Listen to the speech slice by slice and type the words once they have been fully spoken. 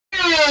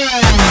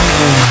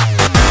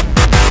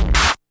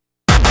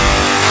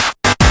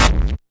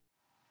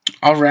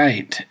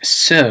Alright,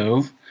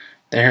 so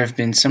there have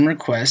been some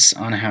requests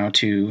on how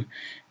to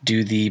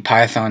do the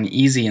Python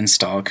easy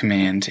install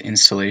command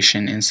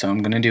installation, and so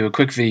I'm going to do a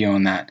quick video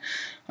on that.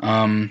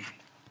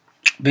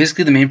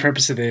 Basically, the main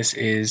purpose of this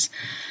is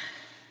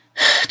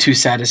to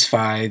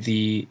satisfy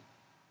the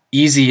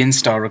easy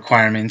install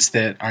requirements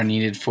that are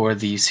needed for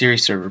the Siri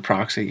Server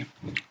proxy.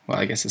 Well,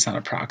 I guess it's not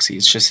a proxy,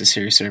 it's just a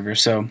Siri Server.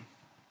 So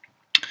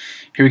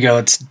here we go,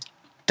 let's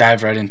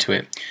dive right into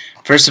it.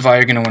 First of all,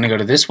 you're going to want to go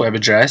to this web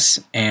address,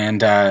 and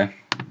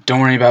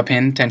don't worry about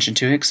paying attention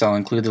to it because I'll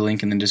include the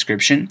link in the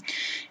description.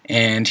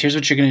 And here's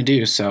what you're going to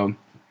do. So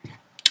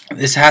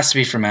this has to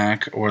be for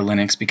Mac or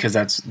Linux because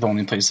that's the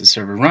only place the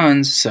server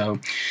runs. So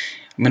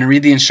I'm going to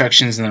read the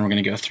instructions and then we're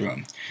going to go through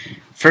them.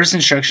 First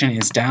instruction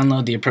is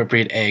download the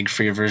appropriate egg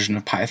for your version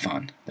of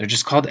Python. They're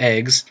just called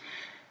eggs.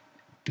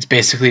 It's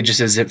basically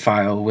just a zip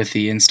file with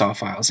the install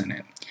files in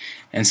it.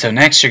 And so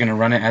next you're going to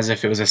run it as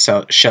if it was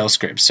a shell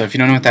script. So if you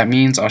don't know what that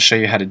means, I'll show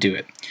you how to do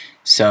it.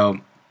 So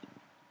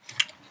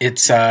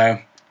it's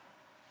not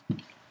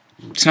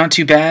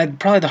too bad.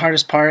 Probably the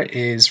hardest part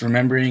is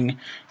remembering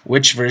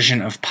which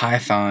version of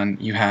Python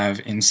you have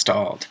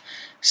installed.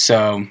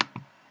 So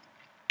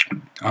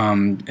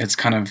it's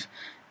kind of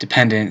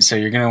dependent. So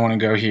you're going to want to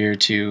go here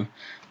to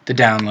the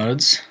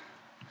downloads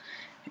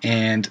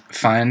and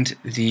find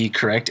the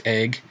correct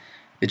egg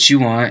that you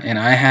want. And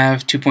I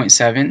have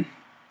 2.7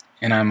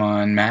 and I'm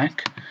on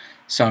Mac,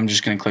 so I'm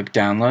just going to click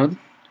download.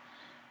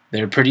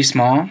 They're pretty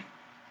small,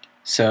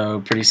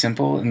 so pretty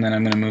simple, and then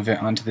I'm going to move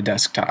it onto the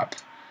desktop.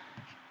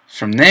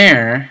 From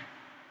there,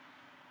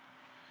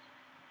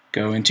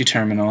 go into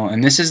terminal,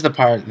 and this is the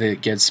part that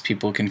gets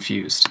people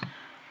confused.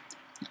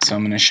 So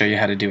I'm going to show you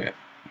how to do it.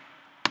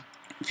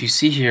 If you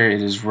see here,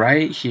 it is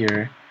right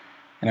here,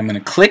 and I'm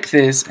going to click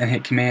this and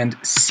hit Command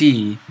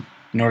C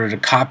in order to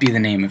copy the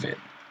name of it.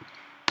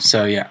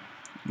 So yeah,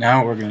 now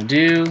what we're going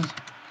to do,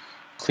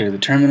 clear the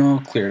terminal,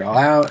 clear it all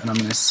out, and I'm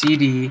going to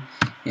CD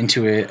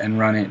into it and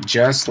run it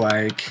just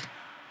like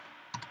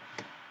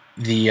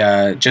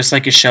a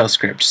shell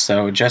script.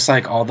 So just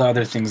like all the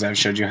other things I've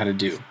showed you how to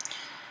do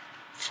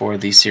for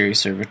the Siri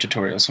Server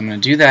tutorial. So I'm going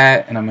to do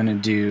that, and I'm going to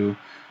do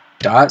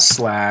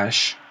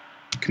 /command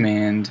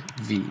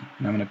V, and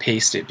I'm going to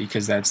paste it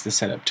because that's the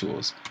setup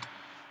tools.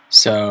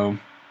 So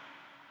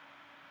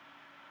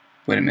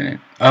wait a minute.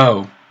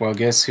 Oh, well,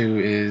 guess who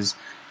is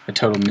a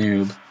total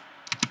noob?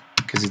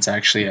 Because it's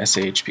actually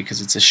sh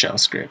because it's a shell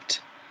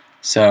script.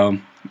 So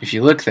if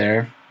you look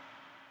there,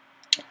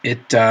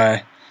 it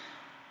ran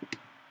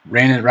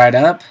it right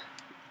up,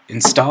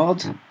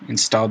 installed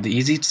the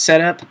easy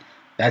setup.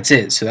 That's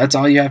it. So that's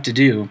all you have to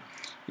do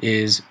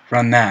is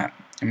run that.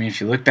 I mean,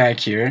 if you look back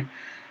here,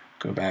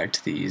 go back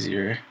to the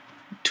easier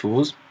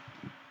tools.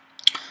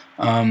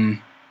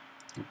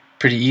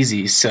 Pretty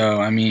easy. So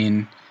I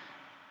mean,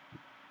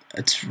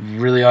 that's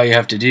really all you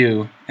have to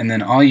do. And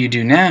then all you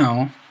do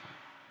now,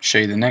 show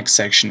you the next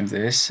section of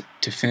this,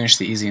 to finish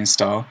the easy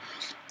install,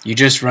 you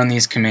just run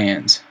these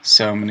commands.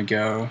 So I'm going to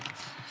go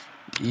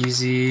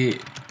easy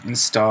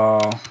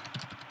install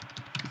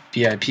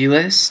BIP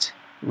list,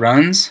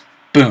 runs,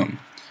 boom.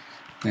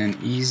 Then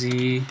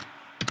easy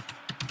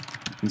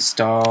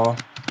install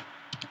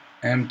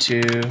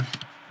M2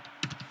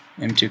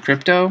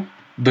 crypto,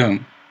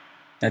 boom.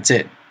 That's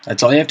it.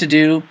 That's all you have to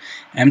do.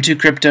 M2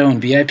 crypto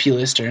and BIP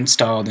list are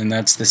installed, and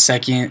that's the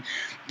second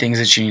things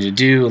that you need to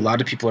do. A lot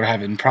of people are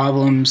having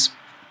problems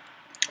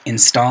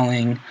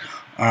installing,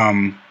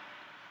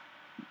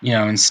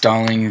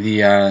 installing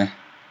the, I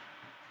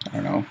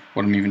don't know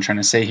what I'm even trying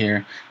to say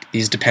here,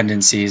 these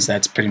dependencies.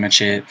 That's pretty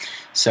much it.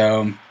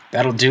 So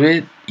that'll do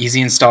it.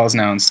 Easy install is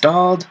now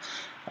installed.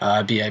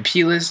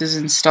 BIP list is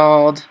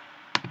installed.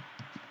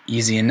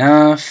 Easy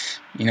enough,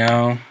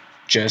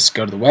 just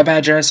go to the web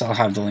address. I'll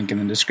have the link in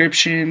the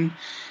description.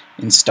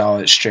 Install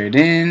it straight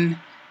in,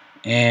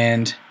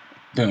 and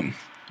boom,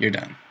 you're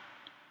done.